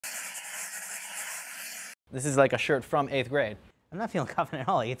This is like a shirt from 8th grade. I'm not feeling confident at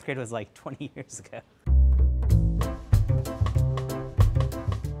all. 8th grade was like 20 years ago.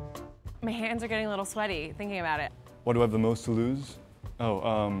 My hands are getting a little sweaty thinking about it. What do I have the most to lose? Oh,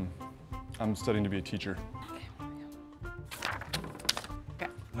 I'm studying to be a teacher.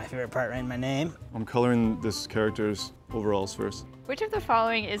 Okay. My favorite part, writing my name. I'm coloring this character's overalls first. Which of the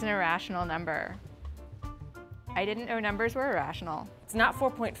following is an irrational number? I didn't know numbers were irrational. It's not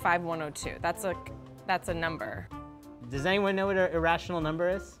 4.5102. That's a number. Does anyone know what an irrational number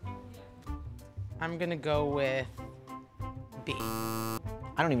is? I'm gonna go with B. I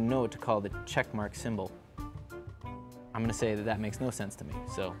don't even know what to call the check mark symbol. I'm gonna say that that makes no sense to me,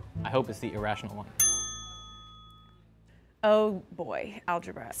 so I hope it's the irrational one. Oh boy,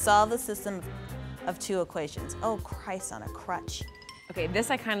 algebra. Solve the system of two equations. Oh, Christ on a crutch. Okay,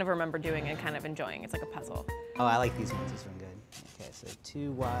 this I kind of remember doing and kind of enjoying. It's like a puzzle. Oh, I like these ones. This one good. Okay, so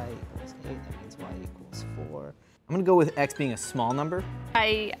 2y equals 8. That means y equals 4. I'm gonna go with x being a small number.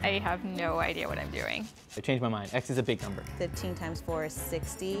 I have no idea what I'm doing. I changed my mind. X is a big number. 15 times 4 is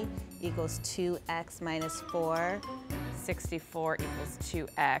 60 equals 2x minus 4. 64 equals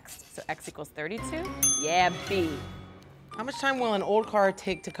 2x, so x equals 32? Yeah, B. How much time will an old car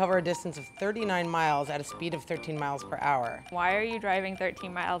take to cover a distance of 39 miles at a speed of 13 miles per hour? Why are you driving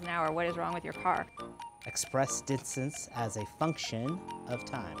 13 miles an hour? What is wrong with your car? Express distance as a function of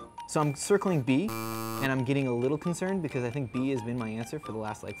time. So I'm circling B, and I'm getting a little concerned because I think B has been my answer for the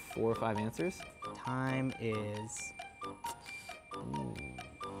last like 4 or 5 answers. Time is...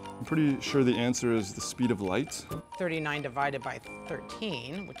 I'm pretty sure the answer is the speed of light. 39 divided by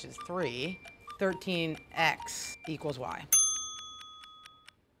 13, which is 3. 13x equals y.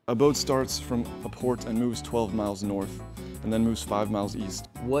 A boat starts from a port and moves 12 miles north, and then moves 5 miles east.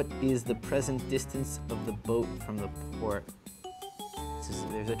 What is the present distance of the boat from the port?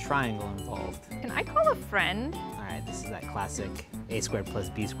 There's a triangle involved. Can I call a friend? All right, this is that classic a squared plus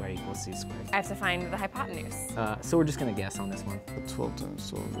b squared equals c squared. I have to find the hypotenuse. So we're just gonna guess on this one. 12 times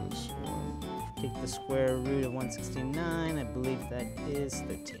 12 is 1. Take the square root of 169. I believe that is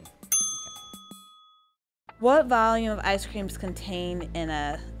 13. What volume of ice cream is contained in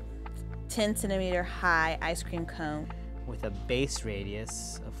a 10 centimeter high ice cream cone? With a base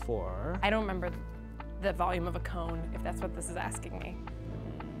radius of 4. I don't remember the volume of a cone, if that's what this is asking me.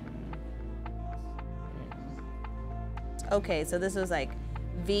 Okay, so this was like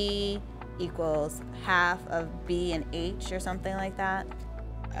V equals half of B and H or something like that.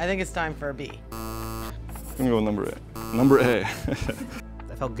 I think it's time for a B. I'm gonna go with number A. Number A.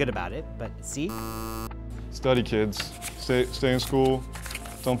 I felt good about it, but C? Study, kids. Stay in school.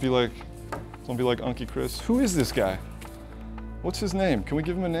 Don't be like Unky Chris. Who is this guy? What's his name? Can we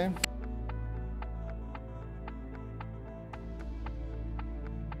give him a name?